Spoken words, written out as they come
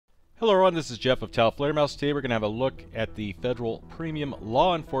Hello everyone, this is Jeff of Tal Flare Mouse. Today we're going to have a look at the Federal Premium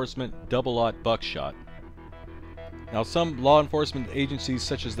Law Enforcement Double-Aught Buckshot. Now some law enforcement agencies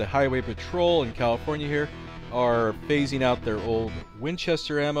such as the Highway Patrol in California here are phasing out their old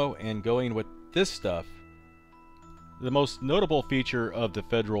Winchester ammo and going with this stuff. The most notable feature of the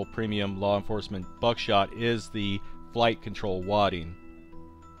Federal Premium Law Enforcement Buckshot is the flight control wadding.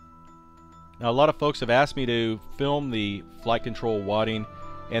 Now a lot of folks have asked me to film the flight control wadding,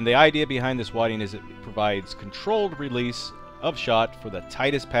 and the idea behind this wadding is it provides controlled release of shot for the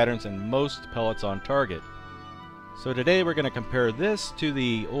tightest patterns and most pellets on target. So today we're going to compare this to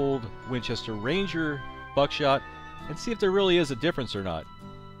the old Winchester Ranger buckshot and see if there really is a difference or not.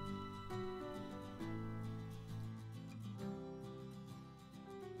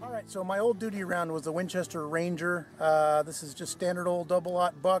 Alright, so my old duty round was the Winchester Ranger. This is just standard old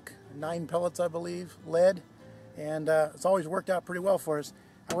double-aught buck, 9 pellets I believe, lead, and it's always worked out pretty well for us.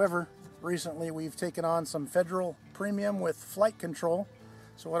 However, recently we've taken on some Federal Premium with flight control.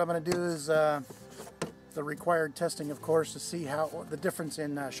 So what I'm going to do is the required testing, of course, to see how the difference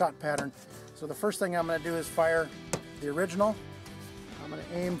in shot pattern. So the first thing I'm going to do is fire the original. I'm going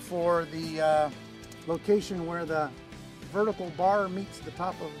to aim for the location where the vertical bar meets the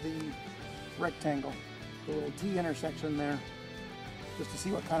top of the rectangle, the little T intersection there, just to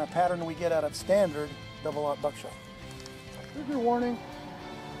see what kind of pattern we get out of standard double-aught buckshot. Here's your warning.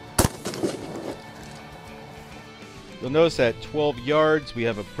 You'll notice at 12 yards we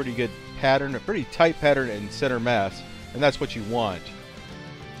have a pretty good pattern, a pretty tight pattern in center mass, and that's what you want.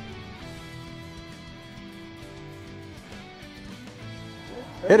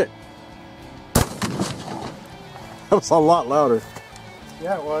 Hit it. That was a lot louder.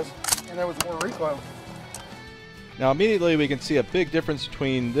 Yeah, it was, and there was more recoil. Now immediately we can see a big difference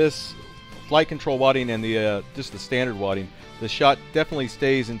between this flight control wadding and the just the standard wadding. The shot definitely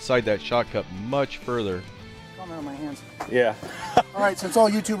stays inside that shot cup much further. Comment on my hands. Yeah. Alright, since all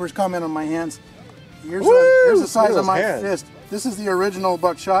YouTubers comment on my hands, here's the size of my fist. This is the original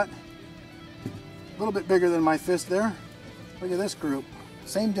buckshot. A little bit bigger than my fist there. Look at this group.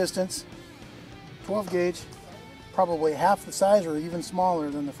 Same distance, 12 gauge, probably half the size or even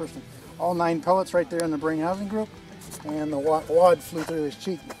smaller than the first one. All 9 pellets right there in the bring housing group, and the wad flew through his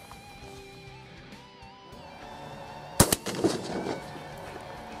cheek.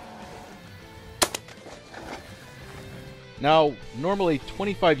 Now, normally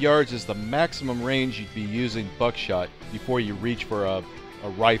 25 yards is the maximum range you'd be using buckshot before you reach for a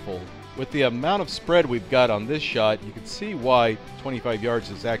rifle. With the amount of spread we've got on this shot, you can see why 25 yards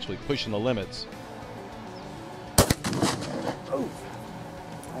is actually pushing the limits. Oh,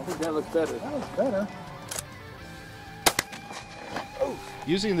 I think that looks better. That looks better. Oh.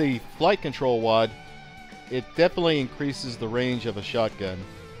 Using the flight control wad, it definitely increases the range of a shotgun.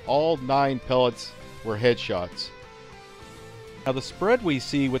 All 9 pellets were headshots. Now the spread we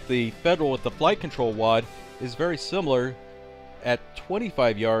see with the Federal with the flight control wad is very similar at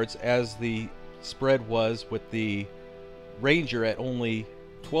 25 yards as the spread was with the Ranger at only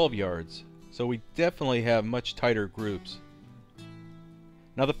 12 yards. So we definitely have much tighter groups.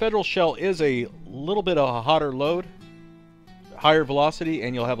 Now the Federal shell is a little bit of a hotter load, higher velocity,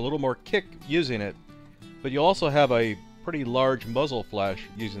 and you'll have a little more kick using it. But you'll also have a pretty large muzzle flash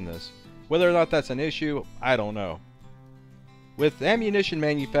using this. Whether or not that's an issue, I don't know. With ammunition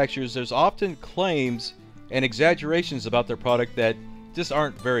manufacturers, there's often claims and exaggerations about their product that just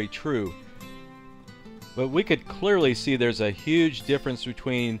aren't very true. But we could clearly see there's a huge difference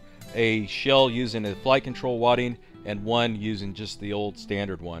between a shell using a flight control wadding and one using just the old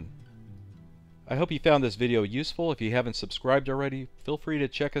standard one. I hope you found this video useful. If you haven't subscribed already, feel free to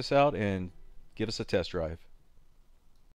check us out and give us a test drive.